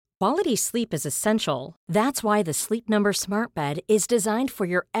Quality sleep is essential. That's why the Sleep Number Smart Bed is designed for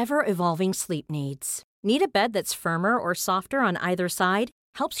your ever-evolving sleep needs. Need a bed that's firmer or softer on either side?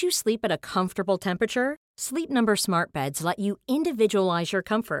 Helps you sleep at a comfortable temperature? Sleep Number Smart Beds let you individualize your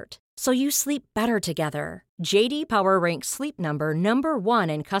comfort, so you sleep better together. J.D. Power ranks Sleep Number number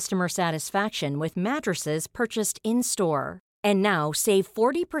one in customer satisfaction with mattresses purchased in-store. And now, save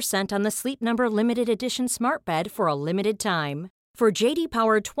 40% on the Sleep Number Limited Edition Smart Bed for a limited time. For J.D.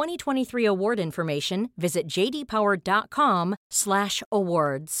 Power 2023 award information, visit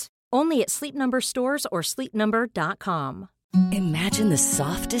jdpower.com/awards. Only at Sleep Number stores or sleepnumber.com. Imagine the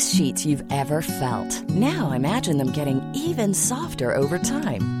softest sheets you've ever felt. Now imagine them getting even softer over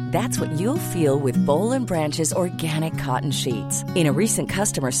time. That's what you'll feel with Boll & Branch's organic cotton sheets. In a recent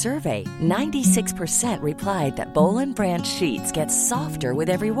customer survey, 96% replied that Boll & Branch sheets get softer with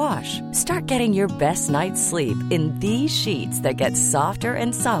every wash. Start getting your best night's sleep in these sheets that get softer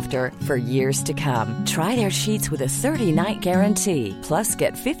and softer for years to come. Try their sheets with a 30-night guarantee. Plus,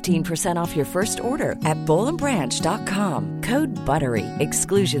 get 15% off your first order at bollandbranch.com. Code BUTTERY.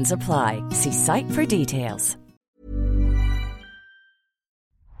 Exclusions apply. See site for details.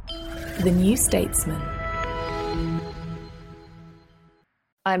 The New Statesman.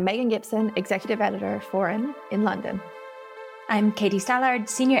 I'm Megan Gibson, Executive Editor, Foreign, in London. I'm Katie Stallard,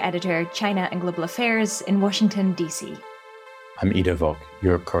 Senior Editor, China and Global Affairs in Washington, D.C. I'm Ido Vock,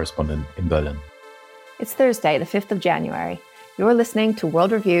 Europe Correspondent in Berlin. It's Thursday, the 5th of January. You're listening to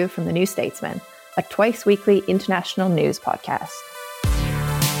World Review from The New Statesman, a twice-weekly international news podcast.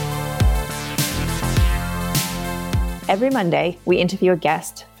 Every Monday, we interview a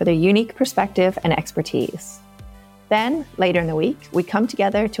guest for their unique perspective and expertise. Then, later in the week, we come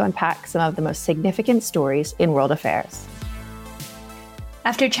together to unpack some of the most significant stories in world affairs.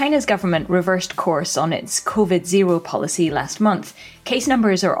 After China's government reversed course on its COVID-0 policy last month, case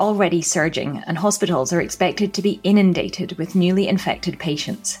numbers are already surging and hospitals are expected to be inundated with newly infected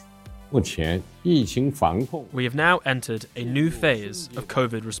patients. We have now entered a new phase of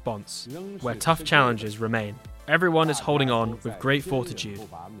COVID response, where tough challenges remain. Everyone is holding on with great fortitude,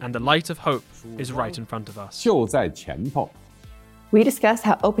 and the light of hope is right in front of us. We discuss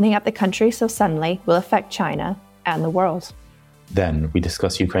how opening up the country so suddenly will affect China and the world. Then we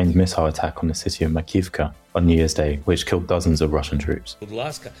discuss Ukraine's missile attack on the city of Makivka on New Year's Day, which killed dozens of Russian troops.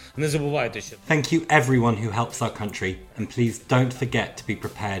 Thank you everyone who helps our country, and please don't forget to be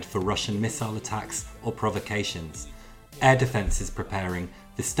prepared for Russian missile attacks or provocations. Air defense is preparing,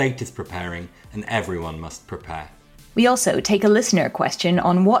 the state is preparing, and everyone must prepare. We also take a listener question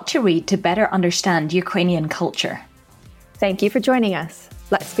on what to read to better understand Ukrainian culture. Thank you for joining us.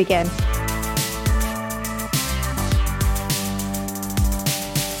 Let's begin.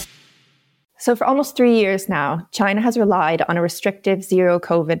 So for almost 3 years now, China has relied on a restrictive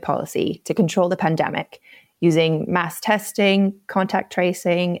zero-COVID policy to control the pandemic, using mass testing, contact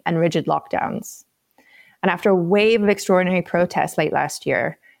tracing, and rigid lockdowns. And after a wave of extraordinary protests late last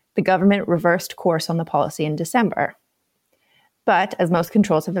year, the government reversed course on the policy in December. But as most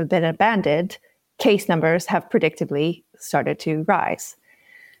controls have been abandoned, case numbers have predictably started to rise.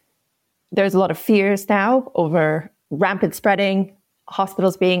 There's a lot of fears now over rampant spreading,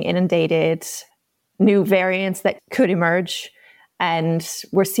 hospitals being inundated, new variants that could emerge. And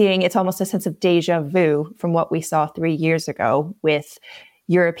we're seeing it's almost a sense of deja vu from what we saw 3 years ago with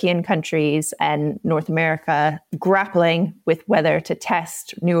European countries and North America grappling with whether to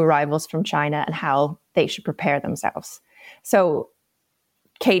test new arrivals from China and how they should prepare themselves. So,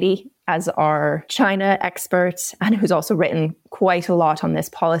 Katie, as our China expert and who's also written quite a lot on this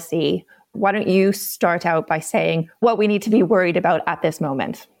policy, why don't you start out by saying what we need to be worried about at this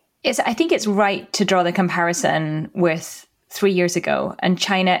moment? Yes, I think it's right to draw the comparison with 3 years ago. And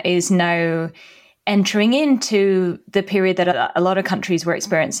China is now entering into the period that a lot of countries were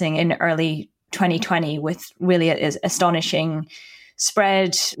experiencing in early 2020 with really astonishing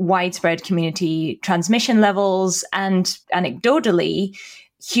spread, widespread community transmission levels, and anecdotally,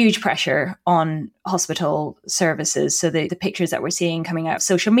 huge pressure on hospital services. So the pictures that we're seeing coming out of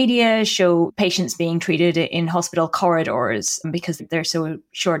social media show patients being treated in hospital corridors because they're so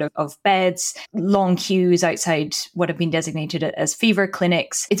short of beds, long queues outside what have been designated as fever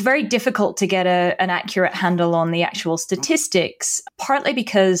clinics. It's very difficult to get an accurate handle on the actual statistics, partly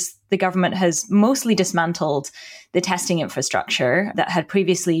because the government has mostly dismantled the testing infrastructure that had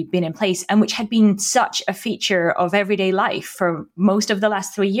previously been in place and which had been such a feature of everyday life for most of the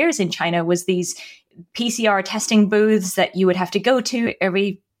last 3 years in China was these PCR testing booths that you would have to go to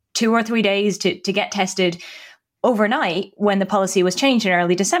every 2 or 3 days to get tested. overnight, when the policy was changed in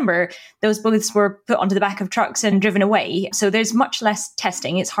early December, those booths were put onto the back of trucks and driven away. So there's much less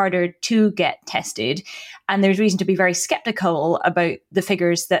testing. It's harder to get tested. And there's reason to be very skeptical about the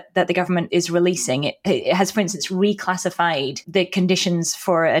figures that the government is releasing. It has, for instance, reclassified the conditions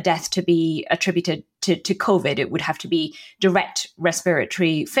for a death to be attributed to COVID. It would have to be direct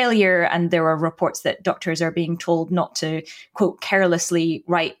respiratory failure. And there are reports that doctors are being told not to, quote, carelessly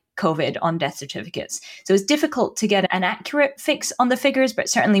write COVID on death certificates. So it's difficult to get an accurate fix on the figures, but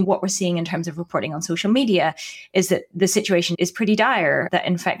certainly what we're seeing in terms of reporting on social media is that the situation is pretty dire, that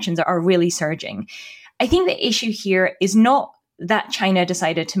infections are really surging. I think the issue here is not that China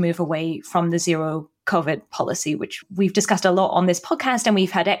decided to move away from the zero COVID policy, which we've discussed a lot on this podcast, and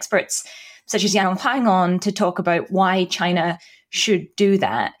we've had experts such as Yang Huang on to talk about why China should do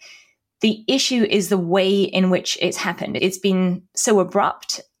that. The issue is the way in which it's happened. It's been so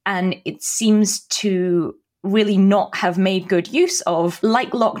abrupt, and it seems to really not have made good use of,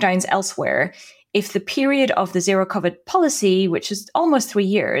 like lockdowns elsewhere. If the period of the zero COVID policy, which is almost 3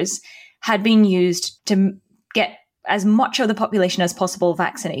 years, had been used to get as much of the population as possible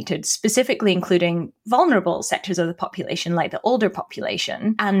vaccinated, specifically including vulnerable sectors of the population, like the older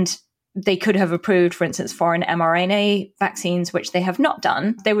population, and they could have approved, for instance, foreign mRNA vaccines, which they have not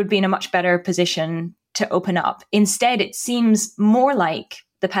done, they would be in a much better position to open up. Instead, it seems more like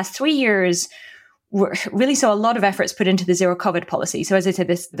the past 3 years really saw a lot of efforts put into the zero COVID policy. So as I said,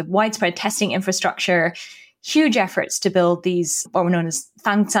 the widespread testing infrastructure, huge efforts to build these, what were known as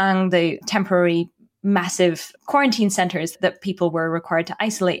fangzang, the temporary massive quarantine centers that people were required to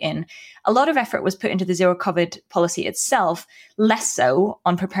isolate in. A lot of effort was put into the zero COVID policy itself, less so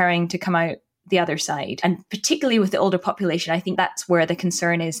on preparing to come out the other side. And particularly with the older population, I think that's where the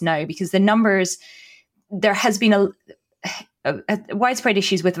concern is now, because the numbers, there has been a widespread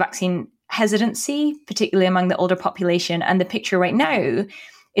issues with vaccine hesitancy, particularly among the older population. And the picture right now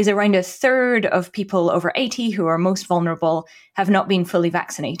is around a third of people over 80 who are most vulnerable have not been fully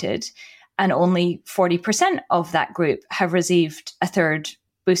vaccinated. And only 40% of that group have received a third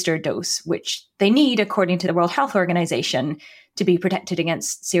booster dose, which they need, according to the World Health Organization, to be protected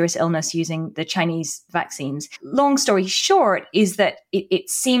against serious illness using the Chinese vaccines. Long story short is that it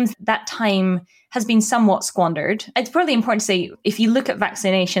seems that time has been somewhat squandered. It's really important to say, if you look at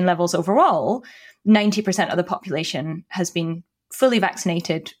vaccination levels overall, 90% of the population has been fully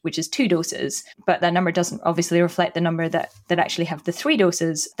vaccinated, which is 2 doses. But that number doesn't obviously reflect the number that actually have the 3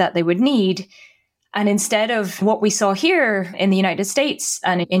 doses that they would need. And instead of what we saw here in the United States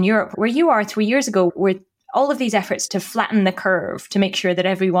and in Europe, where you are 3 years ago, where all of these efforts to flatten the curve to make sure that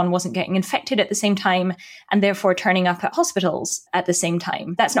everyone wasn't getting infected at the same time and therefore turning up at hospitals at the same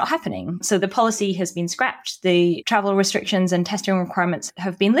time. That's not happening. So the policy has been scrapped. The travel restrictions and testing requirements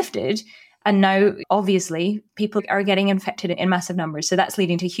have been lifted. And now, obviously, people are getting infected in massive numbers. So that's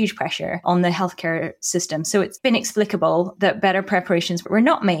leading to huge pressure on the healthcare system. So it's been explicable that better preparations were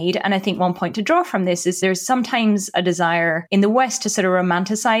not made. And I think one point to draw from this is there's sometimes a desire in the West to sort of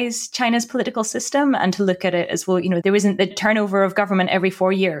romanticize China's political system and to look at it as, well, you know, there isn't the turnover of government every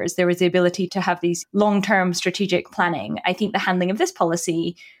 4 years. There is the ability to have these long-term strategic planning. I think the handling of this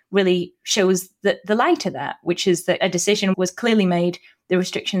policy really shows the lie to that, which is that a decision was clearly made, the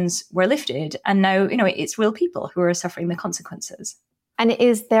restrictions were lifted, and now, you know, it's real people who are suffering the consequences. And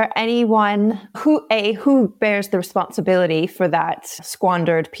is there anyone who bears the responsibility for that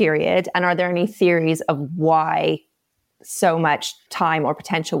squandered period? And are there any theories of why so much time or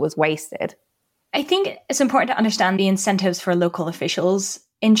potential was wasted? I think it's important to understand the incentives for local officials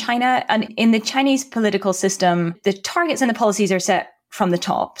in China. And in the Chinese political system, the targets and the policies are set from the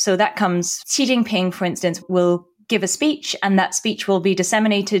top. So that comes, Xi Jinping, for instance, will give a speech, and that speech will be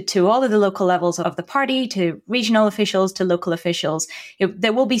disseminated to all of the local levels of the party, to regional officials, to local officials.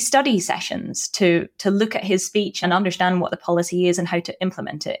 There will be study sessions to look at his speech and understand what the policy is and how to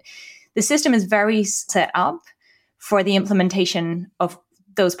implement it. The system is very set up for the implementation of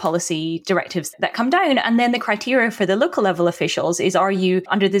those policy directives that come down. And then the criteria for the local level officials is, are you,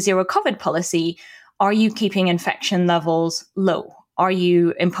 under the zero COVID policy, are you keeping infection levels low? Are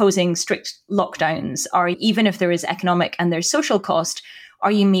you imposing strict lockdowns? Or even if there is economic and there's social cost,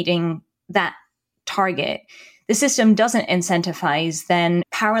 are you meeting that target? The system doesn't incentivize then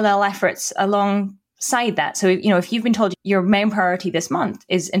parallel efforts alongside that. So, you know, if you've been told your main priority this month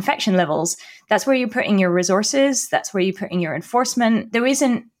is infection levels, that's where you're putting your resources. That's where you're putting your enforcement. There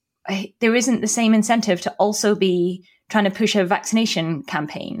isn't the same incentive to also be trying to push a vaccination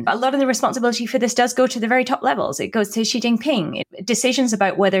campaign. A lot of the responsibility for this does go to the very top levels. It goes to Xi Jinping. Decisions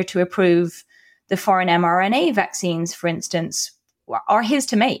about whether to approve the foreign mRNA vaccines, for instance, are his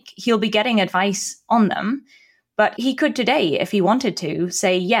to make. He'll be getting advice on them, But he could today, if he wanted to,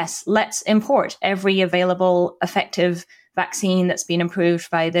 say, yes, let's import every available effective vaccine that's been approved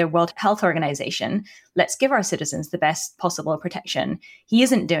by the World Health Organization. Let's give our citizens the best possible protection. He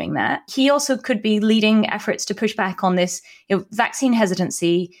isn't doing that. He also could be leading efforts to push back on this. Vaccine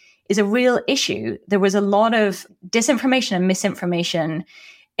hesitancy is a real issue. There was a lot of disinformation and misinformation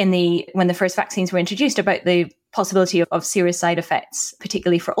when the first vaccines were introduced about the possibility of serious side effects,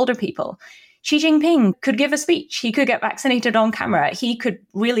 particularly for older people. Xi Jinping could give a speech. He could get vaccinated on camera. He could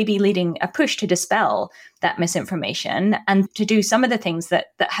really be leading a push to dispel that misinformation and to do some of the things that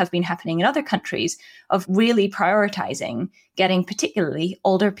have been happening in other countries of really prioritizing getting particularly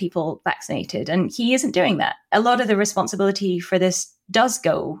older people vaccinated. And he isn't doing that. A lot of the responsibility for this does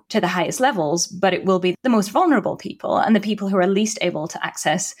go to the highest levels, but it will be the most vulnerable people and the people who are least able to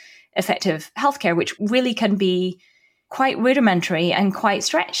access effective healthcare, which really can be quite rudimentary and quite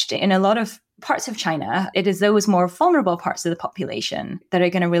stretched in a lot of parts of China. It is those more vulnerable parts of the population that are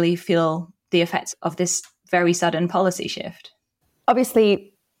going to really feel the effects of this very sudden policy shift.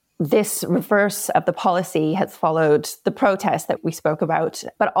 Obviously, this reverse of the policy has followed the protests that we spoke about,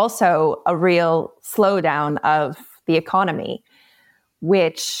 but also a real slowdown of the economy,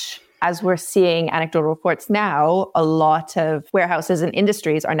 which, as we're seeing anecdotal reports now, a lot of warehouses and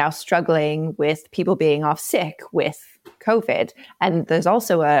industries are now struggling with people being off sick with COVID. And there's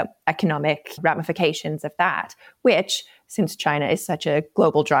also economic ramifications of that, which, since China is such a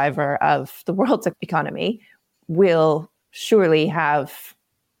global driver of the world's economy, will surely have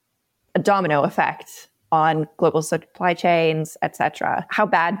a domino effect on global supply chains, etc. How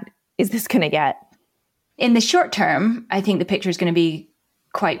bad is this going to get? In the short term, I think the picture is going to be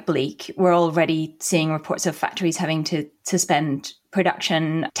quite bleak. We're already seeing reports of factories having to suspend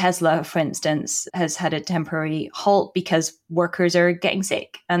production. Tesla, for instance, has had a temporary halt because workers are getting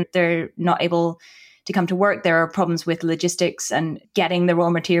sick and they're not able to come to work. There are problems with logistics and getting the raw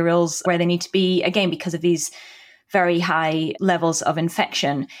materials where they need to be, again, because of these very high levels of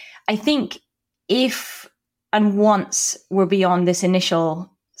infection. I think if and once we're beyond this initial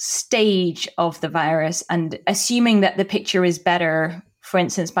stage of the virus and assuming that the picture is better, for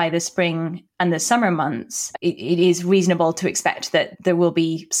instance, by the spring and the summer months, it is reasonable to expect that there will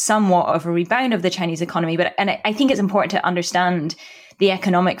be somewhat of a rebound of the Chinese economy. And I think it's important to understand the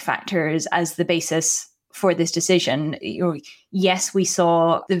economic factors as the basis for this decision. Yes, we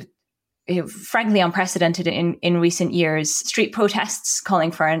saw the frankly unprecedented in recent years street protests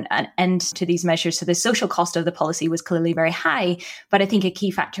calling for an end to these measures. So the social cost of the policy was clearly very high. But I think a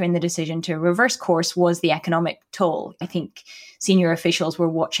key factor in the decision to reverse course was the economic toll. I think senior officials were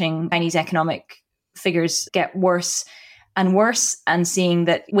watching Chinese economic figures get worse and worse and seeing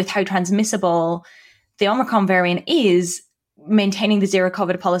that with how transmissible the Omicron variant is, maintaining the zero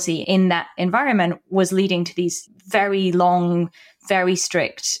COVID policy in that environment was leading to these very long, very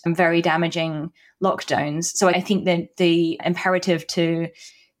strict and very damaging lockdowns. So I think that the imperative to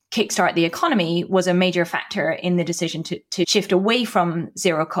kickstart the economy was a major factor in the decision to shift away from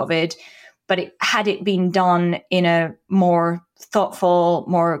zero COVID. But had it been done in a more thoughtful,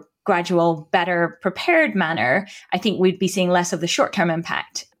 more gradual, better prepared manner, I think we'd be seeing less of the short-term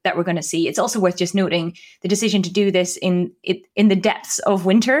impact that we're going to see. It's also worth just noting the decision to do this in the depths of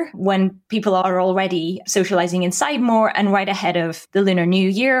winter when people are already socializing inside more and right ahead of the Lunar New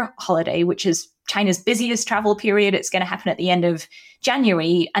Year holiday, which is China's busiest travel period. It's going to happen at the end of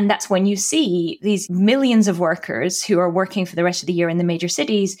January. And that's when you see these millions of workers who are working for the rest of the year in the major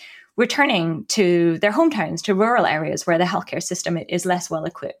cities returning to their hometowns, to rural areas where the healthcare system is less well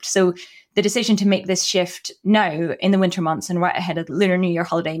equipped. So the decision to make this shift now in the winter months and right ahead of the Lunar New Year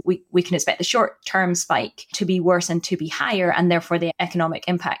holiday, we can expect the short-term spike to be worse and to be higher, and therefore the economic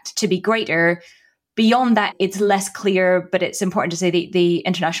impact to be greater. Beyond that, it's less clear, but it's important to say the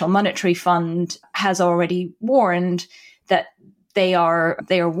International Monetary Fund has already warned that they are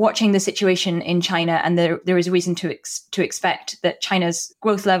watching the situation in China, and there is reason to expect that China's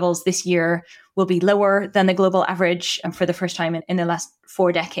growth levels this year will be lower than the global average for the first time in the last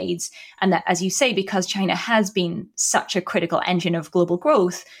 4 decades. And that, as you say, because China has been such a critical engine of global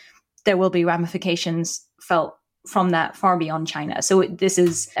growth, there will be ramifications felt from that far beyond China. So this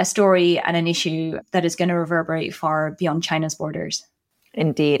is a story and an issue that is going to reverberate far beyond China's borders.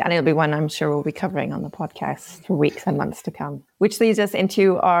 Indeed. And it'll be one I'm sure we'll be covering on the podcast for weeks and months to come. Which leads us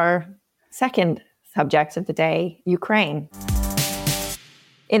into our second subject of the day, Ukraine.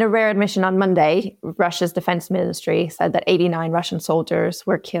 In a rare admission on Monday, Russia's defense ministry said that 89 Russian soldiers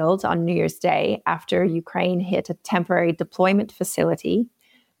were killed on New Year's Day after Ukraine hit a temporary deployment facility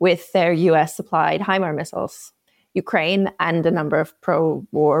with their US-supplied HIMARS missiles. Ukraine and a number of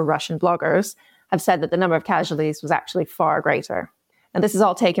pro-war Russian bloggers have said that the number of casualties was actually far greater. And this has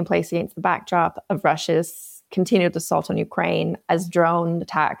all taken place against the backdrop of Russia's continued assault on Ukraine, as drone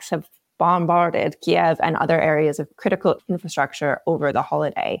attacks have bombarded Kiev and other areas of critical infrastructure over the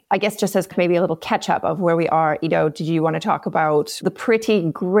holiday. I guess just as maybe a little catch up of where we are, Ido, did you want to talk about the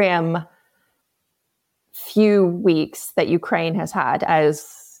pretty grim few weeks that Ukraine has had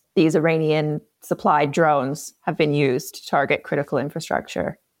as these Iranian supplied drones have been used to target critical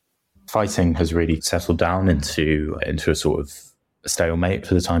infrastructure? Fighting has really settled down into a sort of stalemate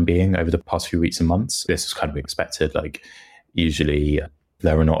for the time being over the past few weeks and months. This was kind of expected. Like, usually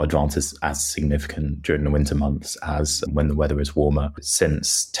there are not advances as significant during the winter months as when the weather is warmer.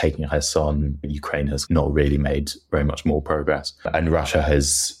 Since taking Kherson, Ukraine has not really made very much more progress. And Russia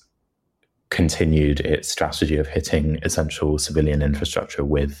has continued its strategy of hitting essential civilian infrastructure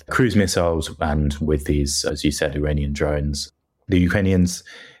with cruise missiles and with these, as you said, Iranian drones. The Ukrainians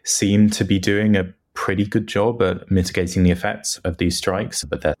seem to be doing a pretty good job at mitigating the effects of these strikes,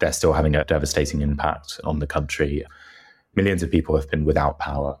 but they're still having a devastating impact on the country. Millions of people have been without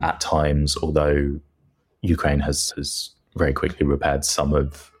power at times, although Ukraine has very quickly repaired some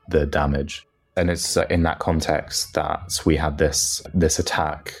of the damage. And it's in that context that we had this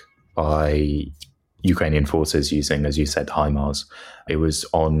attack by Ukrainian forces using, as you said, HIMARS. It was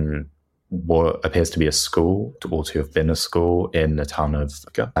on what appears to be a school, or to have been a school in the town of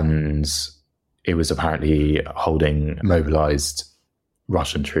Kharkiv. And it was apparently holding mobilized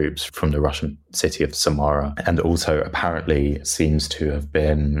Russian troops from the Russian city of Samara, and also apparently seems to have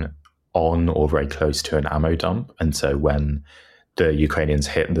been on or very close to an ammo dump. And so when the Ukrainians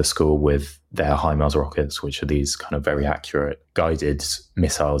hit the school with their HIMARS rockets, which are these kind of very accurate guided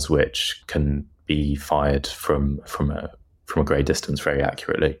missiles which can be fired from a great distance very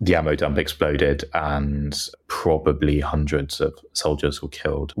accurately, the ammo dump exploded and probably hundreds of soldiers were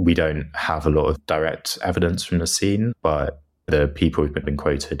killed. We don't have a lot of direct evidence from the scene, but the people who've been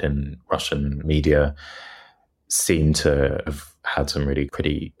quoted in Russian media seem to have had some really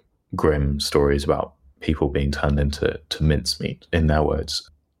pretty grim stories about people being turned into mincemeat, in their words.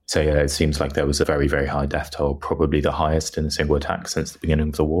 So yeah, it seems like there was a very, very high death toll, probably the highest in a single attack since the beginning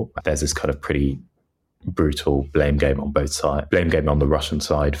of the war. There's this kind of pretty brutal blame game on both sides. Blame game on the Russian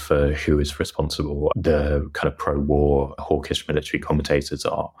side for who is responsible. The kind of pro-war, hawkish military commentators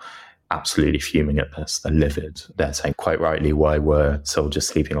are absolutely fuming at this. They're livid. They're saying quite rightly, why were soldiers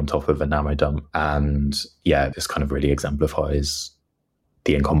sleeping on top of an ammo dump? And yeah, this kind of really exemplifies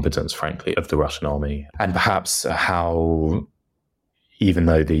the incompetence, frankly, of the Russian army. And perhaps how, even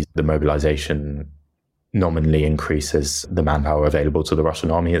though the mobilization nominally increases the manpower available to the Russian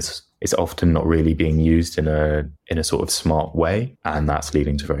army, it's often not really being used in a sort of smart way, and that's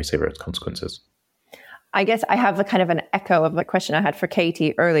leading to very serious consequences. I guess I have a kind of an echo of a question I had for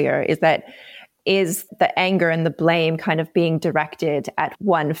Katie earlier, is the anger and the blame kind of being directed at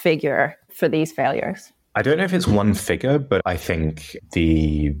one figure for these failures? I don't know if it's one figure, but I think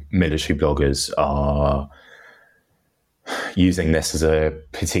the military bloggers are using this as a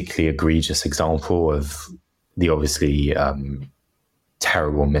particularly egregious example of the obviously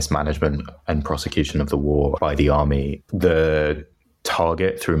terrible mismanagement and prosecution of the war by the army. The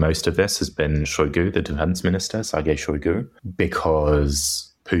target through most of this has been Shoigu, the defense minister, Sergei Shoigu,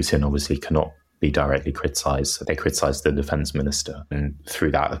 because Putin obviously cannot be directly criticized. So they criticized the defense minister, and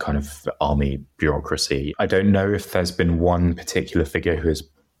through that, the kind of army bureaucracy. I don't know if there's been one particular figure who is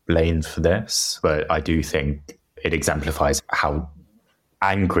blamed for this, but I do think it exemplifies how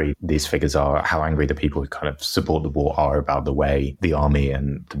angry these figures are, how angry the people who kind of support the war are about the way the army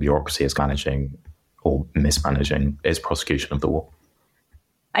and the bureaucracy is managing or mismanaging its prosecution of the war.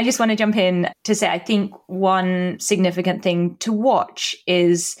 I just want to jump in to say, I think one significant thing to watch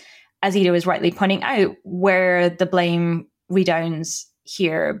is, as Ido is rightly pointing out, where the blame redounds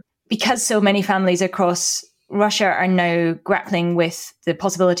here. Because so many families across Russia are now grappling with the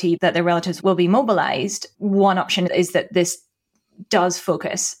possibility that their relatives will be mobilized, one option is that this does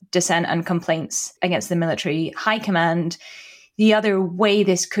focus dissent and complaints against the military high command. The other way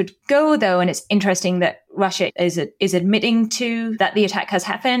this could go, though, and it's interesting that Russia is admitting to that the attack has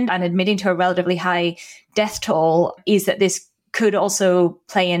happened and admitting to a relatively high death toll, is that this could also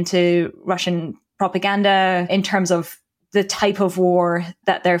play into Russian propaganda in terms of the type of war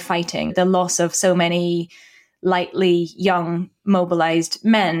that they're fighting. The loss of so many lightly young mobilized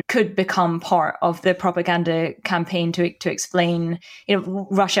men could become part of the propaganda campaign to explain,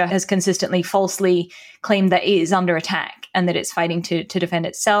 Russia has consistently falsely claimed that it is under attack and that it's fighting to defend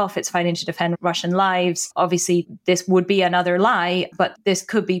itself. It's fighting to defend Russian lives. Obviously, this would be another lie, but this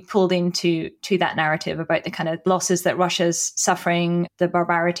could be pulled into that narrative about the kind of losses that Russia's suffering, the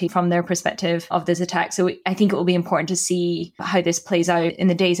barbarity from their perspective of this attack. So I think it will be important to see how this plays out in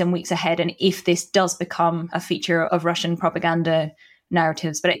the days and weeks ahead, and if this does become a feature of Russian propaganda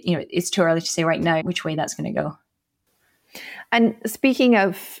narratives. But it's too early to say right now which way that's going to go. And speaking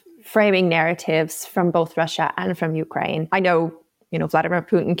of framing narratives from both Russia and from Ukraine, I know, Vladimir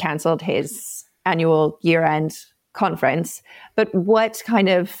Putin cancelled his annual year-end conference, but what kind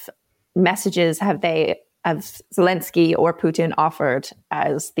of messages have Zelensky or Putin offered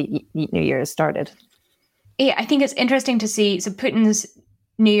as the New Year's started? Yeah, I think it's interesting to see. So Putin's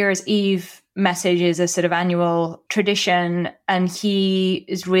New Year's Eve message is a sort of annual tradition, and he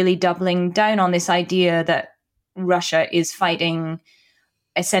is really doubling down on this idea that Russia is fighting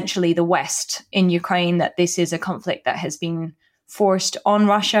essentially the West in Ukraine, that this is a conflict that has been forced on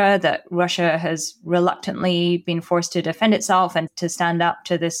Russia, that Russia has reluctantly been forced to defend itself and to stand up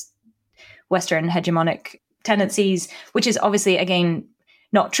to this Western hegemonic tendencies, which is obviously, again,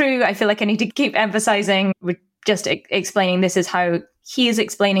 not true. I feel like I need to keep emphasizing. We're just explaining this is how he is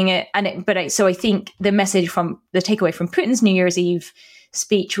explaining it. So I think the message from the takeaway from Putin's New Year's Eve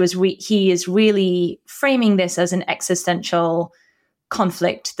speech was he is really framing this as an existential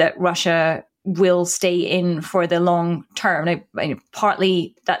conflict that Russia will stay in for the long term.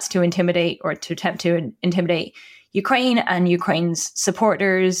 Partly that's to intimidate or to attempt to intimidate Ukraine and Ukraine's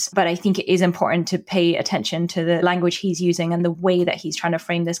supporters. But I think it is important to pay attention to the language he's using and the way that he's trying to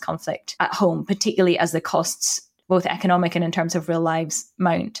frame this conflict at home, particularly as the costs, both economic and in terms of real lives,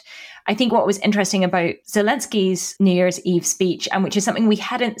 mount. I think what was interesting about Zelensky's New Year's Eve speech, and which is something we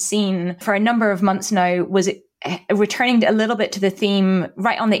hadn't seen for a number of months now, was returning a little bit to the theme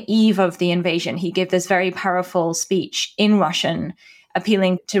right on the eve of the invasion. He gave this very powerful speech in Russian,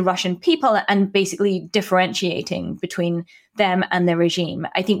 appealing to Russian people and basically differentiating between them and the regime.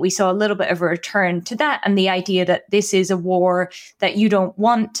 I think we saw a little bit of a return to that and the idea that this is a war that you don't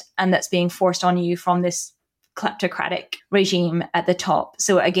want and that's being forced on you from this kleptocratic regime at the top.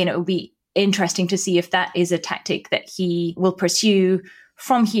 So again, it would be interesting to see if that is a tactic that he will pursue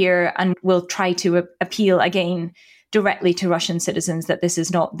from here and will try to appeal again directly to Russian citizens that this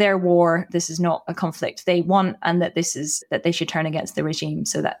is not their war, this is not a conflict they want, and that that they should turn against the regime.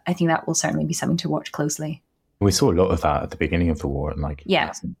 So that I think that will certainly be something to watch closely. We saw a lot of that at the beginning of the war, and it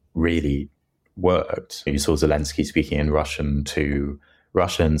hasn't really worked. You saw Zelensky speaking in Russian to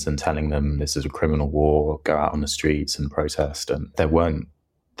Russians and telling them this is a criminal war, go out on the streets and protest. And there weren't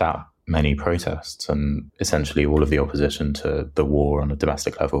that many protests, and essentially all of the opposition to the war on a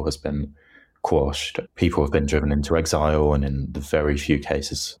domestic level has been quashed. People have been driven into exile, and in the very few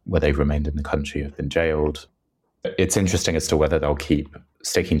cases where they've remained in the country have been jailed. It's interesting as to whether they'll keep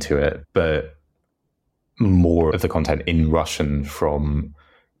sticking to it, but more of the content in Russian from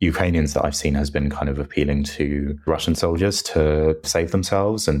Ukrainians that I've seen has been kind of appealing to Russian soldiers to save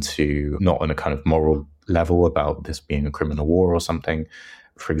themselves, and to not on a kind of moral level about this being a criminal war or something.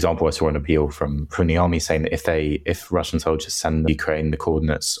 For example, I saw an appeal from the army saying that if Russian soldiers send Ukraine the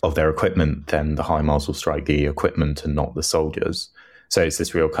coordinates of their equipment, then the HIMARS will strike the equipment and not the soldiers. So it's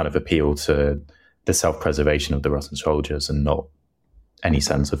this real kind of appeal to the self-preservation of the Russian soldiers and not any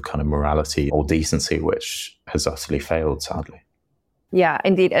sense of kind of morality or decency, which has utterly failed, sadly. Yeah,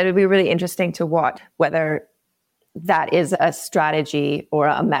 indeed. It'll be really interesting to watch whether that is a strategy or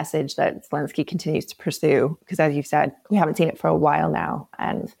a message that Zelensky continues to pursue. Because as you said, we haven't seen it for a while now.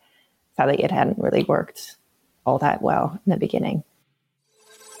 And sadly, it hadn't really worked all that well in the beginning.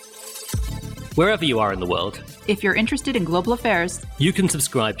 Wherever you are in the world, if you're interested in global affairs, you can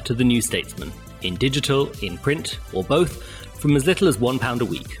subscribe to The New Statesman in digital, in print, or both from as little as £1 a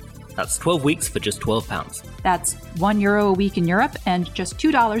week. That's 12 weeks for just £12. That's €1 a week in Europe and just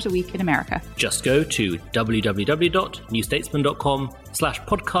 $2 a week in America. Just go to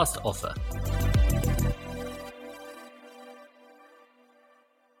www.newstatesman.com/podcast offer.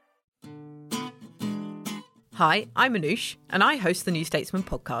 Hi, I'm Anoush, and I host the New Statesman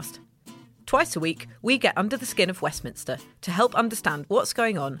podcast. Twice a week, we get under the skin of Westminster to help understand what's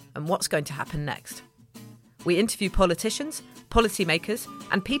going on and what's going to happen next. We interview politicians, policymakers,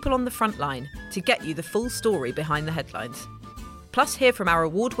 and people on the front line to get you the full story behind the headlines. Plus, hear from our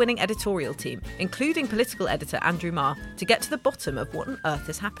award-winning editorial team, including political editor Andrew Marr, to get to the bottom of what on earth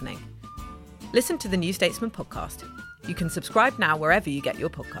is happening. Listen to the New Statesman podcast. You can subscribe now wherever you get your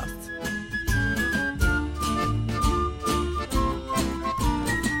podcasts.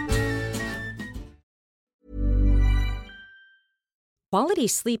 Quality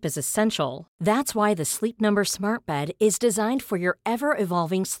sleep is essential. That's why the Sleep Number Smart Bed is designed for your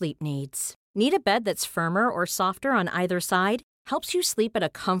ever-evolving sleep needs. Need a bed that's firmer or softer on either side? Helps you sleep at a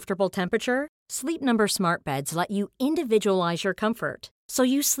comfortable temperature? Sleep Number Smart Beds let you individualize your comfort, so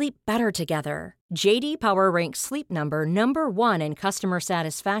you sleep better together. J.D. Power ranks Sleep Number number 1 in customer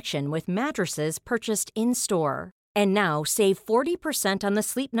satisfaction with mattresses purchased in-store. And now, save 40% on the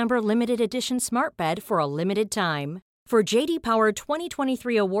Sleep Number Limited Edition Smart Bed for a limited time. For J.D. Power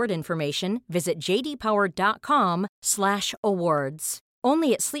 2023 award information, visit jdpower.com/awards.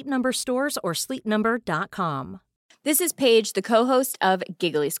 Only at Sleep Number stores or sleepnumber.com. This is Paige, the co-host of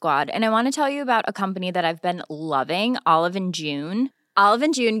Giggly Squad, and I want to tell you about a company that I've been loving, Olive & June. Olive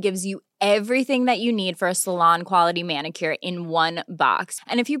 & June gives you everything that you need for a salon-quality manicure in one box.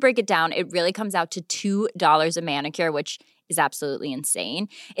 And if you break it down, it really comes out to $2 a manicure, which is absolutely insane.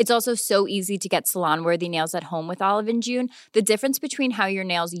 It's also so easy to get salon-worthy nails at home with Olive & June. The difference between how your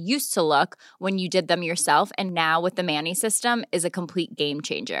nails used to look when you did them yourself and now with the Mani system is a complete game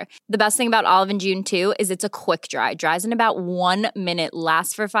changer. The best thing about Olive & June, too, is it's a quick dry. Dries in about 1 minute,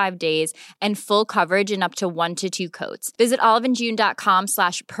 lasts for 5 days, and full coverage in up to 1 to 2 coats. Visit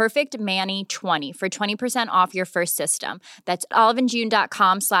oliveandjune.com/perfectmani20 for 20% off your first system. That's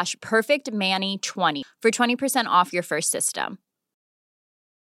oliveandjune.com/perfectmani20 for 20% off your first system.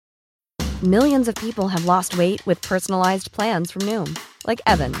 Millions of people have lost weight with personalized plans from Noom. Like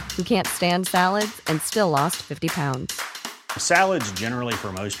Evan, who can't stand salads and still lost 50 pounds. Salads generally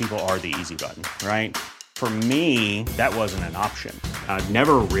for most people are the easy button, right? For me, that wasn't an option. I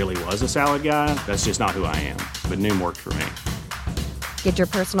never really was a salad guy. That's just not who I am. But Noom worked for me. Get your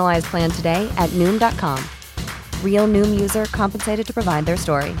personalized plan today at Noom.com. Real Noom user compensated to provide their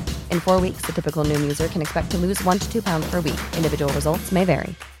story. In 4 weeks, the typical Noom user can expect to lose 1 to 2 pounds per week. Individual results may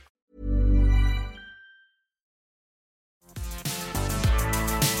vary.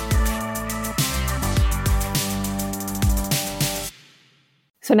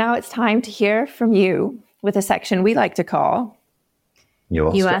 So now it's time to hear from you with a section we like to call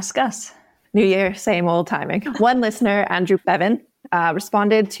You Ask Us. New Year, same old timing. One listener, Andrew Bevan,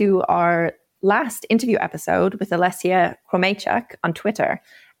 responded to our last interview episode with Alessia Kromeychuk on Twitter,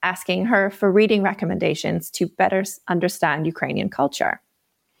 asking her for reading recommendations to better understand Ukrainian culture.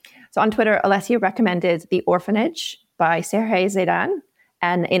 So on Twitter, Alessia recommended The Orphanage by Serhei Zaidan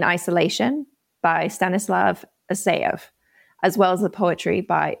and In Isolation by Stanislav Asayev, as well as the poetry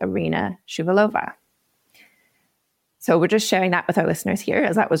by Irina Shuvalova. So we're just sharing that with our listeners here,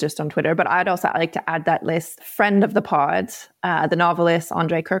 as that was just on Twitter. But I'd also like to add that list, friend of the pod, the novelist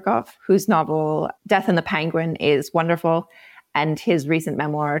Andrei Kurkov, whose novel Death and the Penguin is wonderful. And his recent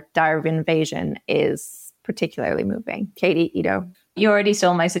memoir, Diary of Invasion, is particularly moving. Katie, Ido. You already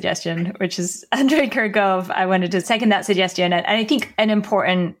stole my suggestion, which is Andrei Kurkov. I wanted to second that suggestion. And I think an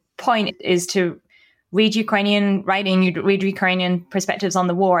important point is to read Ukrainian writing, you read Ukrainian perspectives on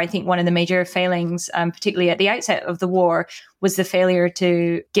the war. I think one of the major failings, particularly at the outset of the war, was the failure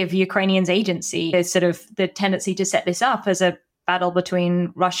to give Ukrainians agency. There's sort of the tendency to set this up as a battle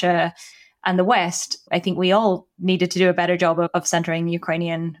between Russia and the West. I think we all needed to do a better job of centering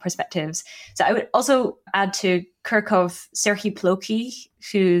Ukrainian perspectives. So I would also add to Kurkov, Serhiy Plokhy,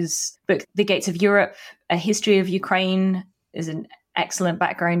 whose book, The Gates of Europe, A History of Ukraine, is an excellent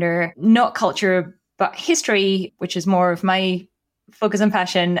backgrounder. Not culture, but history, which is more of my focus and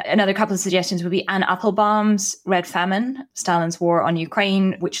passion. Another couple of suggestions would be Anne Applebaum's Red Famine, Stalin's War on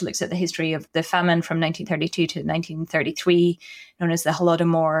Ukraine, which looks at the history of the famine from 1932 to 1933, known as the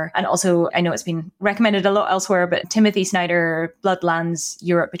Holodomor. And also, I know it's been recommended a lot elsewhere, but Timothy Snyder, Bloodlands,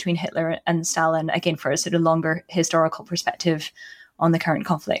 Europe between Hitler and Stalin, again, for a sort of longer historical perspective on the current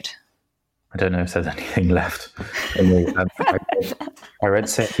conflict. I don't know if there's anything left. I read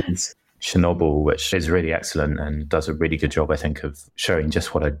Serhiy's Chernobyl, which is really excellent and does a really good job, I think, of showing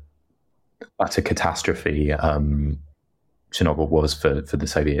just what a utter catastrophe Chernobyl was for the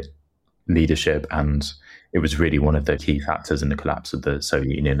Soviet leadership. And it was really one of the key factors in the collapse of the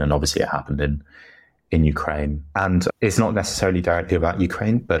Soviet Union. And obviously it happened in Ukraine. And it's not necessarily directly about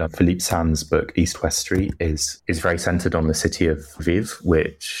Ukraine, but Philippe Sand's book, East-West Street, is very centered on the city of Lviv,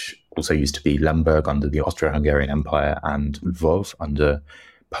 which also used to be Lemberg under the Austro-Hungarian Empire and Lvov under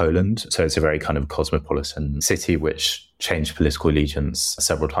Poland. So it's a very kind of cosmopolitan city which changed political allegiance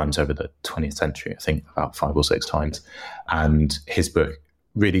several times over the 20th century, I think about 5 or 6 times. And his book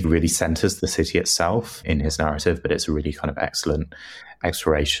really, really centers the city itself in his narrative, but it's a really kind of excellent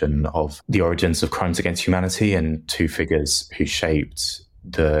exploration of the origins of crimes against humanity and 2 figures who shaped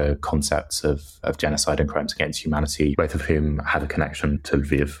the concepts of genocide and crimes against humanity, both of whom had a connection to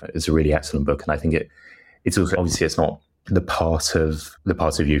Lviv. It's a really excellent book. And I think it's also, obviously it's not the part of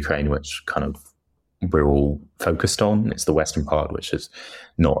Ukraine which kind of we're all focused on. It's the western part, which is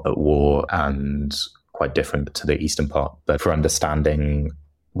not at war and quite different to the eastern part. But for understanding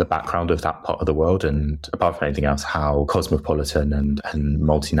the background of that part of the world, and apart from anything else, how cosmopolitan and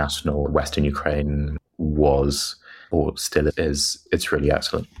multinational Western Ukraine was or still is, it's really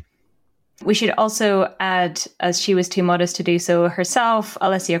excellent. We should also add, as she was too modest to do so herself,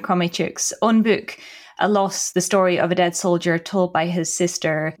 Alessia Kromeychuk's own book, A Loss, the story of a dead soldier told by his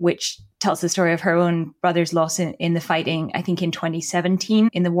sister, which tells the story of her own brother's loss in the fighting, I think in 2017,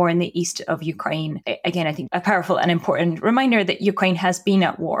 in the war in the east of Ukraine. Again, I think a powerful and important reminder that Ukraine has been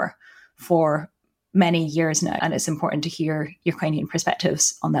at war for many years now, and it's important to hear Ukrainian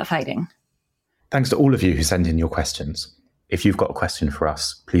perspectives on that fighting. Thanks to all of you who send in your questions. If you've got a question for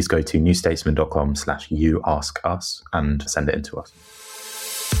us, please go to newstatesman.com/youaskus and send it in to us.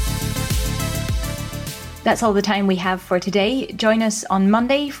 That's all the time we have for today. Join us on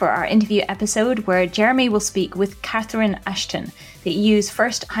Monday for our interview episode where Jeremy will speak with Catherine Ashton, the EU's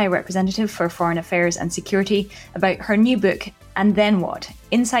first High Representative for Foreign Affairs and Security, about her new book, And Then What?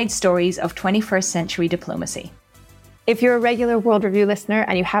 Inside Stories of 21st Century Diplomacy. If you're a regular World Review listener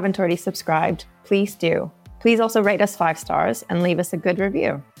and you haven't already subscribed, please do. Please also rate us 5 stars and leave us a good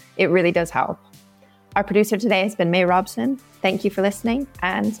review. It really does help. Our producer today has been May Robson. Thank you for listening,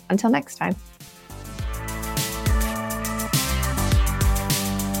 and until next time.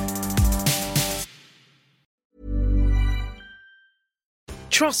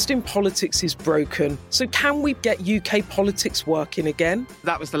 Trust in politics is broken, so can we get UK politics working again?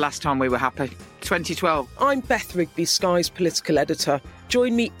 That was the last time we were happy. 2012. I'm Beth Rigby, Sky's political editor.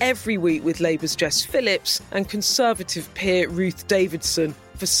 Join me every week with Labour's Jess Phillips and Conservative peer Ruth Davidson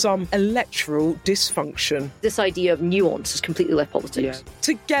for some electoral dysfunction. This idea of nuance has completely left politics. Yeah.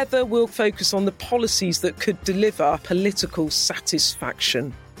 Together we'll focus on the policies that could deliver political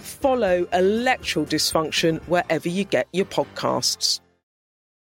satisfaction. Follow Electoral Dysfunction wherever you get your podcasts.